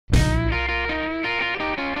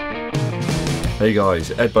Hey guys,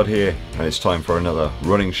 EDDBUD here, and it's time for another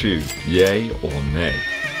running shoe, yay or nay.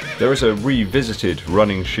 There is a revisited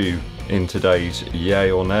running shoe in today's yay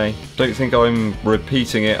or nay. Don't think I'm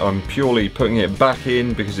repeating it, I'm purely putting it back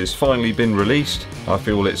in because it's finally been released. I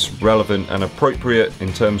feel it's relevant and appropriate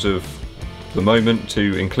in terms of the moment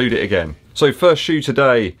to include it again. So first shoe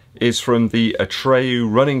today is from the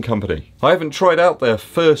Atreyu Running Company. I haven't tried out their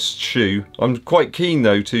first shoe. I'm quite keen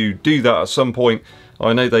though to do that at some point.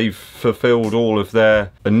 I know they've fulfilled all of their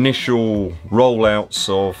initial rollouts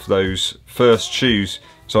of those first shoes,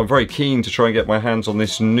 so I'm very keen to try and get my hands on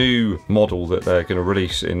this new model that they're going to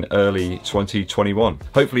release in early 2021.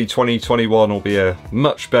 Hopefully 2021 will be a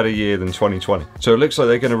much better year than 2020. So it looks like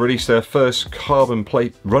they're going to release their first carbon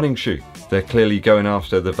plate running shoe. They're clearly going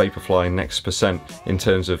after the Vaporfly Next Percent in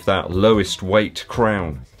terms of that lowest weight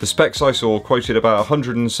crown. The specs I saw quoted about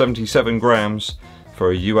 177 grams for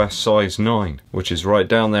a US size 9, which is right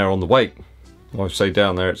down there on the weight. Well, I say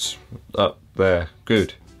down there, it's up there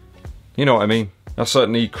good. You know what I mean? That's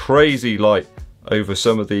certainly crazy light over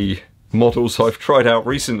some of the models I've tried out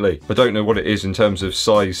recently. I don't know what it is in terms of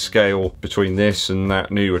size scale between this and that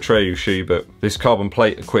new Atreyu shoe, but this carbon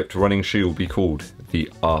plate equipped running shoe will be called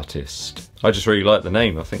the Artist. I just really like the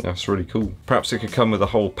name, I think that's really cool. Perhaps it could come with a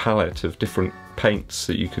whole palette of different paints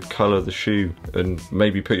that you could colour the shoe and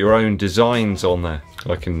maybe put your own designs on there.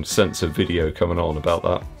 I can sense a video coming on about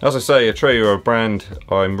that. As I say, Atreyu are a brand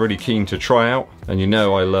I'm really keen to try out, and you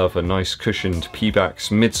know I love a nice cushioned Pebax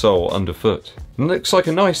midsole underfoot. And it looks like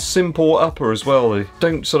a nice simple upper as well. They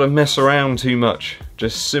don't sort of mess around too much,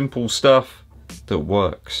 just simple stuff that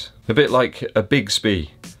works. A bit like a Bigsby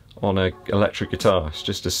on an electric guitar. It's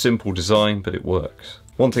just a simple design, but it works.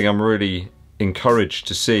 One thing I'm really encouraged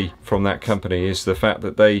to see from that company is the fact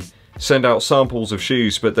that they send out samples of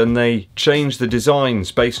shoes, but then they change the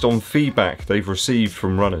designs based on feedback they've received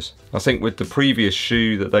from runners. I think with the previous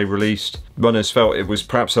shoe that they released, runners felt it was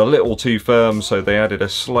perhaps a little too firm, so they added a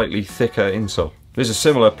slightly thicker insole. There's a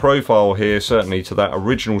similar profile here certainly to that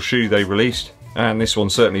original shoe they released, and this one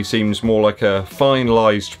certainly seems more like a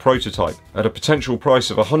finalised prototype. At a potential price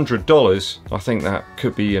of $100, I think that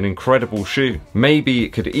could be an incredible shoe. Maybe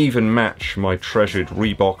it could even match my treasured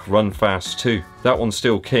Reebok Run Fast 2. That one's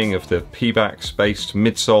still king of the Pebax based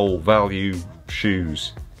midsole value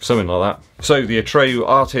shoes. Something like that. So the Atreyu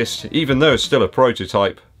Artist, even though it's still a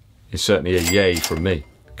prototype, is certainly a yay from me.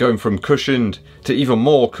 Going from cushioned to even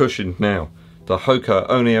more cushioned now. The Hoka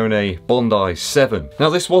One One Bondi 7. Now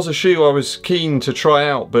this was a shoe I was keen to try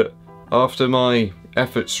out, but after my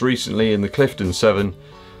efforts recently in the Clifton 7,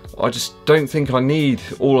 I just don't think I need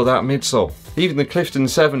all of that midsole. Even the Clifton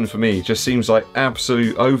 7 for me just seems like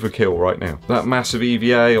absolute overkill right now. That massive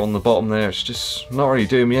EVA on the bottom there, it's just not really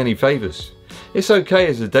doing me any favours. It's okay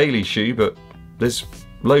as a daily shoe, but there's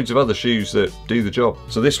loads of other shoes that do the job.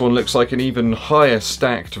 So this one looks like an even higher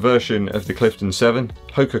stacked version of the Clifton 7.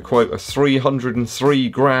 Hoka quote a 303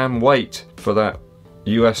 gram weight for that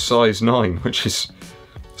US size 9, which is,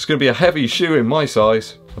 it's going to be a heavy shoe in my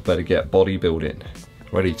size. I better get bodybuilding,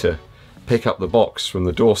 ready to pick up the box from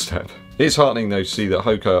the doorstep. It's heartening though to see that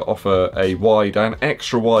Hoka offer a wide and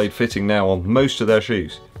extra wide fitting now on most of their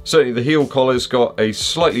shoes. Certainly the heel collar's got a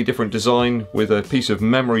slightly different design with a piece of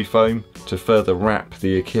memory foam to further wrap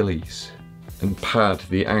the Achilles and pad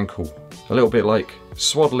the ankle. A little bit like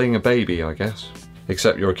swaddling a baby, I guess.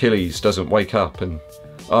 Except your Achilles doesn't wake up and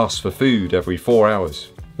ask for food every 4 hours.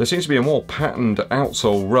 There seems to be a more patterned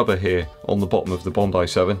outsole rubber here on the bottom of the Bondi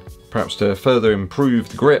 7, perhaps to further improve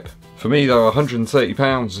the grip. For me though,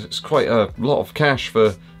 £130, it's quite a lot of cash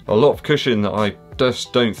for a lot of cushion that I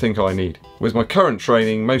just don't think I need. With my current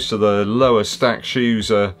training, most of the lower stack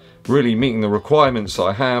shoes are really meeting the requirements that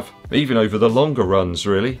I have, even over the longer runs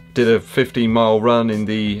really. Did a 15-mile run in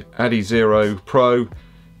the Adizero Pro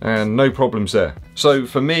and no problems there. So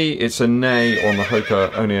for me, it's a nay on the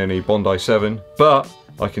Hoka One One Bondi 7, but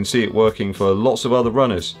I can see it working for lots of other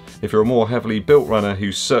runners. If you're a more heavily built runner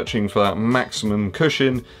who's searching for that maximum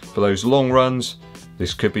cushion for those long runs,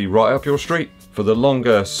 this could be right up your street. For the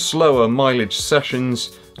longer, slower mileage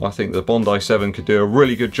sessions, I think the Bondi 7 could do a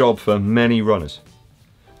really good job for many runners.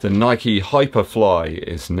 The Nike Hyperfly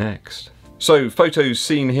is next. So photos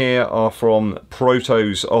seen here are from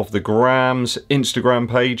Protos of the Grams Instagram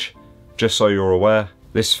page, just so you're aware.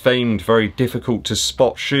 This famed, very difficult to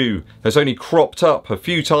spot shoe has only cropped up a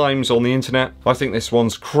few times on the internet. I think this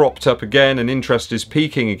one's cropped up again and interest is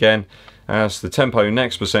peaking again as the Tempo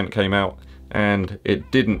Next Percent came out and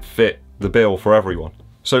it didn't fit the bill for everyone.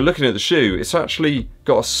 So looking at the shoe, it's actually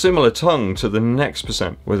got a similar tongue to the next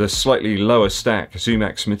percent with a slightly lower stack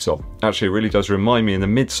ZoomX midsole. Actually, it really does remind me in the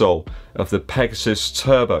midsole of the Pegasus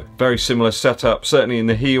Turbo. Very similar setup, certainly in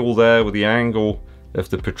the heel there with the angle of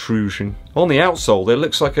the protrusion. On the outsole, there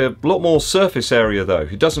looks like a lot more surface area though.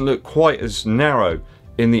 It doesn't look quite as narrow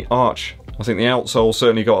in the arch. I think the outsole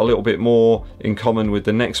certainly got a little bit more in common with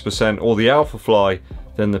the next percent or the Alphafly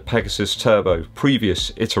than the Pegasus Turbo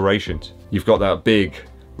previous iterations. You've got that big,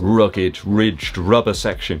 rugged, ridged rubber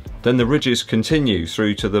section. Then the ridges continue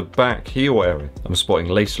through to the back heel area. I'm spotting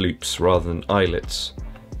lace loops rather than eyelets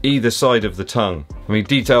either side of the tongue. I mean,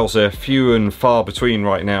 details are few and far between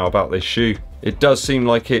right now about this shoe. It does seem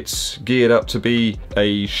like it's geared up to be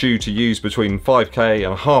a shoe to use between 5k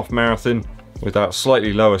and a half marathon with that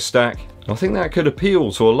slightly lower stack. I think that could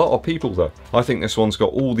appeal to a lot of people though. I think this one's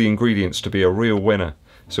got all the ingredients to be a real winner.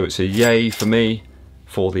 So it's a yay for me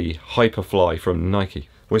for the Hyperfly from Nike.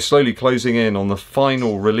 We're slowly closing in on the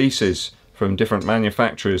final releases from different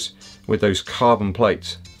manufacturers with those carbon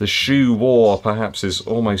plates. The shoe war perhaps is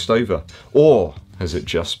almost over, or has it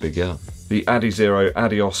just begun? The Adizero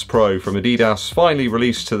Adios Pro from Adidas finally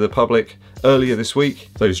released to the public earlier this week.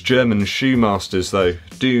 Those German shoe masters though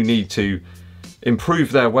do need to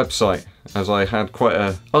improve their website, as I had quite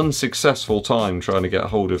an unsuccessful time trying to get a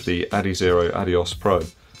hold of the Adizero Adios Pro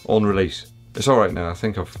on release. It's alright now, I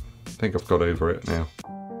think I've got over it now.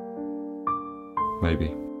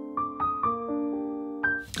 Maybe.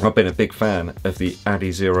 I've been a big fan of the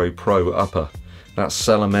Adizero Pro upper. That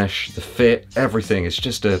seller mesh, the fit, everything. It's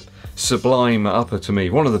just a sublime upper to me.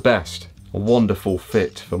 One of the best. A wonderful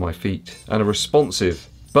fit for my feet. And a responsive,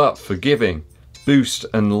 but forgiving, boost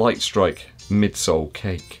and light strike midsole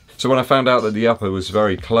cake. So when I found out that the upper was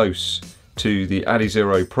very close to the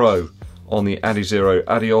Adizero Pro on the Adizero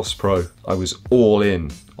Adios Pro, I was all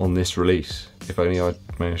in on this release. If only I'd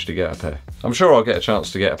managed to get a pair. I'm sure I'll get a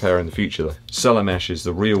chance to get a pair in the future though. Seller mesh is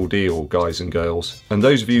the real deal, guys and girls. And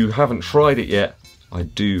those of you who haven't tried it yet, I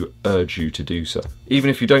do urge you to do so. Even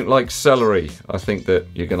if you don't like celery, I think that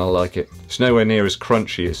you're gonna like it. It's nowhere near as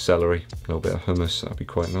crunchy as celery. A little bit of hummus, that'd be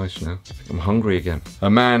quite nice now. I think I'm hungry again. A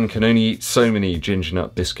man can only eat so many ginger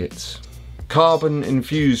nut biscuits. Carbon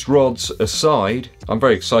infused rods aside, I'm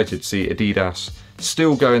very excited to see Adidas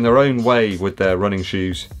still going their own way with their running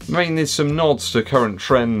shoes. I mean, there's some nods to current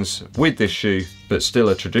trends with this shoe, but still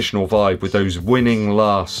a traditional vibe with those winning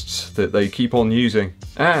lasts that they keep on using.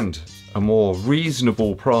 And a more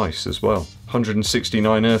reasonable price as well.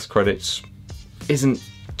 169 Earth credits isn't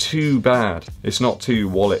too bad. It's not too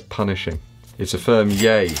wallet punishing. It's a firm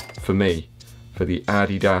yay for me for the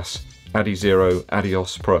Adidas Adizero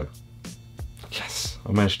Adios Pro. Yes,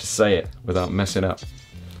 I managed to say it without messing up.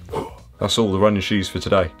 That's all the running shoes for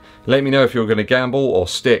today. Let me know if you're going to gamble or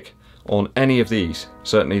stick on any of these.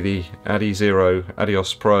 Certainly the Adizero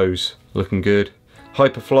Adios Pros looking good.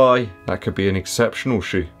 Hyperfly, that could be an exceptional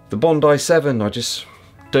shoe. The Bondi 7, I just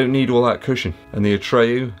don't need all that cushion. And the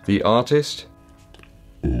Atreyu, the Artist.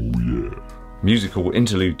 Oh yeah. Musical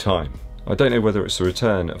interlude time. I don't know whether it's the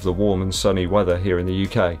return of the warm and sunny weather here in the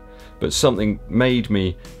UK, but something made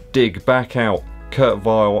me dig back out Kurt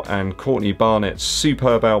Vile and Courtney Barnett's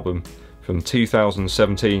superb album from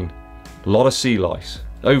 2017, a lot of sea lice.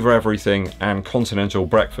 Over Everything and Continental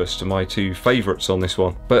Breakfast are my two favourites on this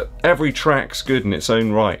one, but every track's good in its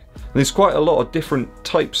own right. There's quite a lot of different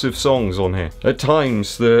types of songs on here. At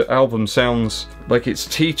times the album sounds like it's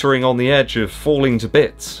teetering on the edge of falling to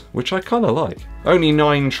bits, which I kind of like. Only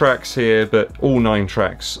 9 tracks here, but all 9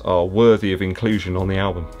 tracks are worthy of inclusion on the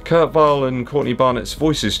album. Kurt Vile and Courtney Barnett's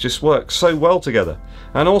voices just work so well together,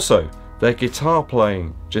 and also their guitar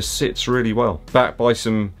playing just sits really well, backed by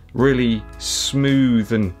some really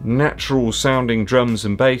smooth and natural sounding drums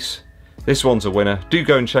and bass. This one's a winner. Do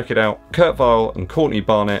go and check it out. Kurt Vile and Courtney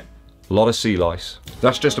Barnett, a lot of sea lice.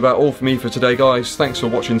 That's just about all for me for today, guys. Thanks for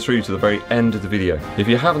watching through to the very end of the video. If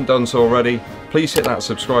you haven't done so already, please hit that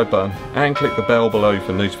subscribe button and click the bell below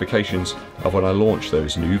for notifications of when I launch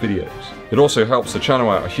those new videos. It also helps the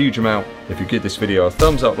channel out a huge amount if you give this video a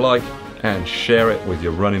thumbs up like and share it with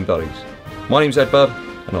your running buddies. My name's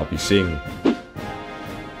EddBud, and I'll be seeing you